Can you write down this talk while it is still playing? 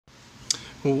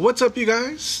What's up, you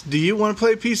guys? Do you want to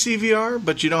play PC VR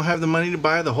but you don't have the money to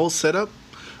buy the whole setup?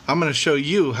 I'm going to show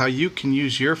you how you can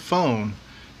use your phone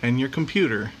and your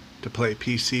computer to play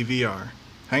PC VR.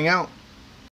 Hang out.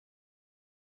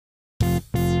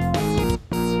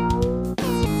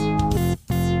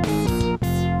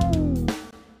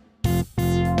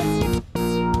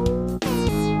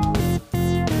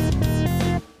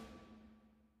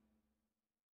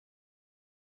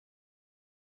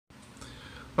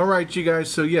 Alright, you guys,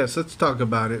 so yes, let's talk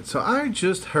about it. So I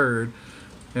just heard,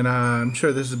 and I'm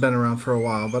sure this has been around for a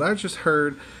while, but I just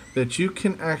heard that you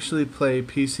can actually play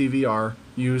PC VR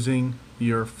using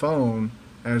your phone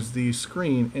as the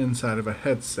screen inside of a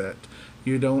headset.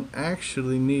 You don't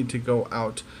actually need to go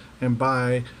out and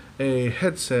buy a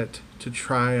headset to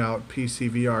try out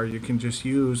PC VR. You can just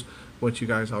use what you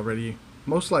guys already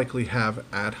most likely have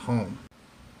at home.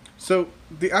 So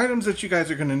the items that you guys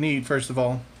are going to need, first of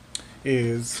all,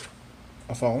 is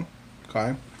a phone.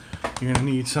 Okay, you're going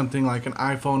to need something like an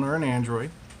iPhone or an Android.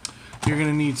 You're going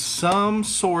to need some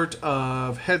sort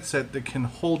of headset that can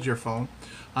hold your phone.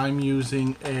 I'm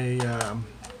using a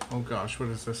oh gosh, what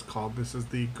is this called? This is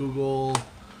the Google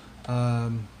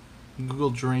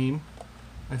Dream,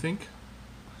 I think.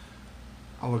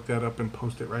 I'll look that up and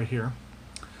post it right here.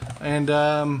 And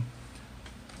a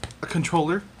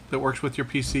controller that works with your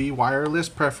PC, wireless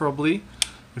preferably.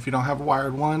 If you don't have a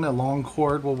wired one, a long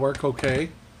cord will work okay.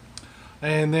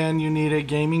 And then you need a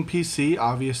gaming PC,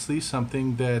 obviously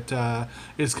something that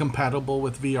is compatible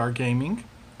with VR gaming.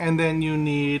 And then you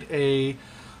need a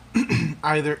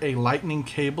either a lightning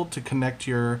cable to connect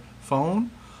your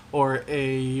phone or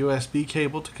a USB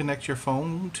cable to connect your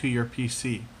phone to your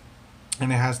PC.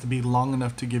 And it has to be long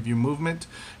enough to give you movement.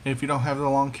 And if you don't have the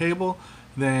long cable,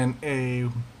 then a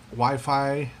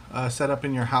Wi-Fi setup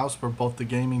in your house where both the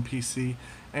gaming PC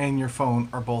and your phone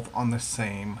are both on the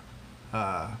same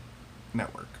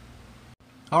network.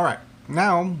 Alright,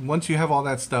 now once you have all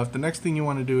that stuff, the next thing you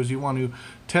want to do is you want to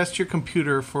test your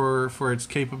computer for its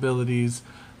capabilities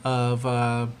of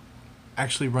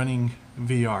actually running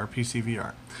VR, PC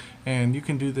VR. And you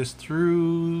can do this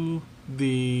through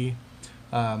the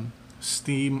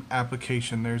Steam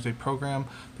application. There's a program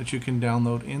that you can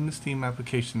download in the Steam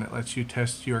application that lets you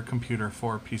test your computer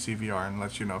for PC VR and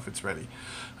lets you know if it's ready.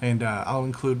 And I'll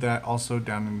include that also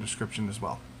down in the description as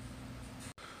well.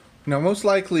 Now, most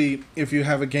likely, if you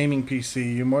have a gaming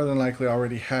PC, you more than likely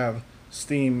already have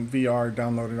Steam VR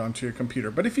downloaded onto your computer.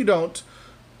 But if you don't,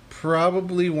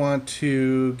 probably want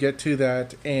to get to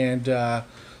that and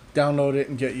download it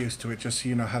and get used to it, just so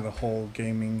you know how the whole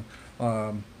gaming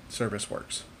service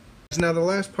works. Now, the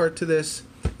last part to this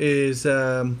is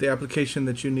the application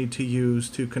that you need to use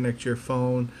to connect your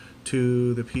phone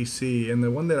to the PC. And the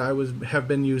one that I have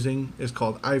been using is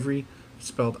called iVRy,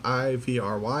 spelled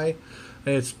iVRy.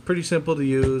 It's pretty simple to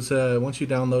use. Once you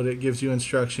download it, it gives you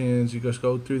instructions. You just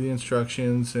go through the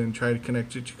instructions and try to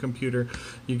connect it to your computer.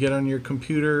 You get on your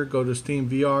computer, go to Steam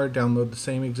VR, download the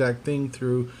same exact thing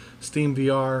through Steam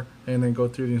VR, and then go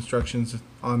through the instructions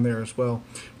on there as well.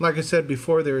 Like I said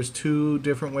before, there's two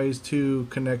different ways to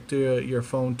connect your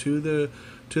phone to the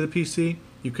PC.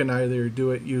 You can either do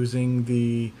it using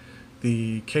the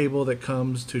cable that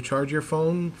comes to charge your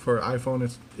phone. For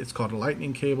iPhone, it's called a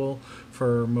lightning cable.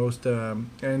 For most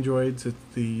Androids, it's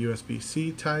the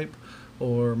USB-C type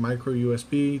or micro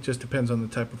USB. Just depends on the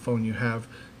type of phone you have.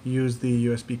 Use the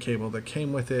USB cable that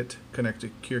came with it, connect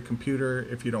it to your computer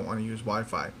if you don't want to use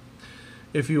Wi-Fi.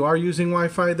 If you are using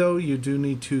Wi-Fi though, you do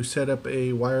need to set up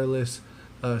a wireless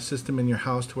system in your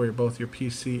house to where both your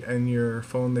PC and your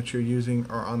phone that you're using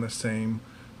are on the same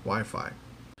Wi-Fi.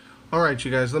 Alright,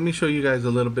 you guys, let me show you guys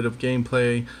a little bit of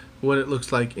gameplay, what it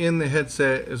looks like in the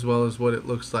headset as well as what it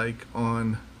looks like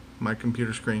on my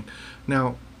computer screen.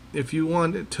 Now, if you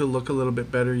want it to look a little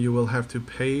bit better, you will have to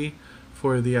pay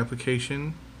for the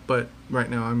application, but right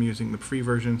now I'm using the free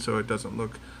version, so it doesn't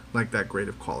look like that great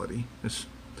of quality. It's,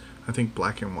 I think,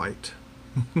 black and white.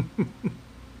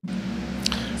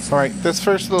 Alright, this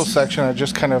first little section I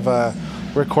just kind of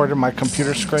recorded my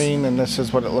computer screen, and this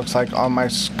is what it looks like on my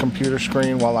computer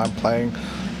screen while I'm playing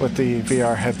with the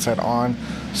VR headset on.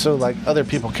 So like other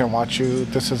people can watch you.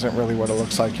 This isn't really what it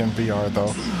looks like in VR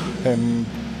though. And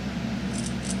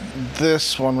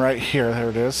this one right here, there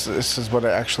it is. This is what it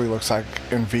actually looks like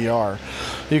in VR.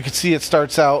 You can see it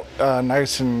starts out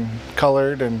nice and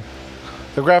colored, and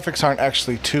the graphics aren't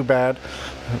actually too bad.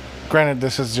 Granted,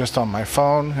 this is just on my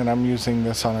phone and I'm using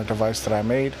this on a device that I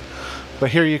made. But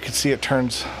here you can see it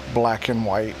turns black and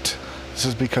white. This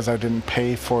is because I didn't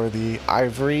pay for the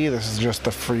iVRy. This is just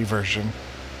the free version.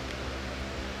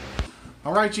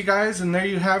 Alright you guys, and there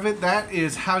you have it. That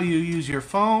is how you use your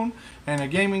phone and a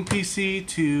gaming PC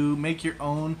to make your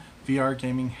own VR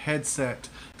gaming headset.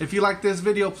 If you like this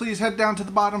video, please head down to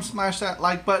the bottom, smash that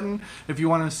like button. If you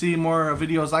want to see more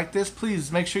videos like this,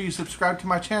 please make sure you subscribe to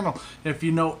my channel. If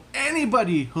you know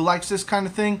anybody who likes this kind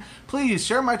of thing, please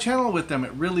share my channel with them.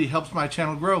 It really helps my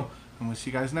channel grow. And we'll see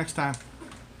you guys next time.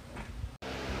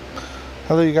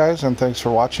 Hello you guys, and thanks for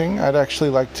watching. I'd actually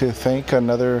like to thank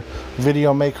another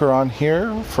video maker on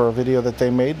here for a video that they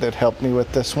made that helped me with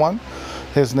this one.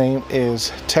 His name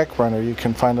is Tech Runner. You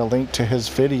can find a link to his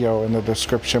video in the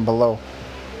description below.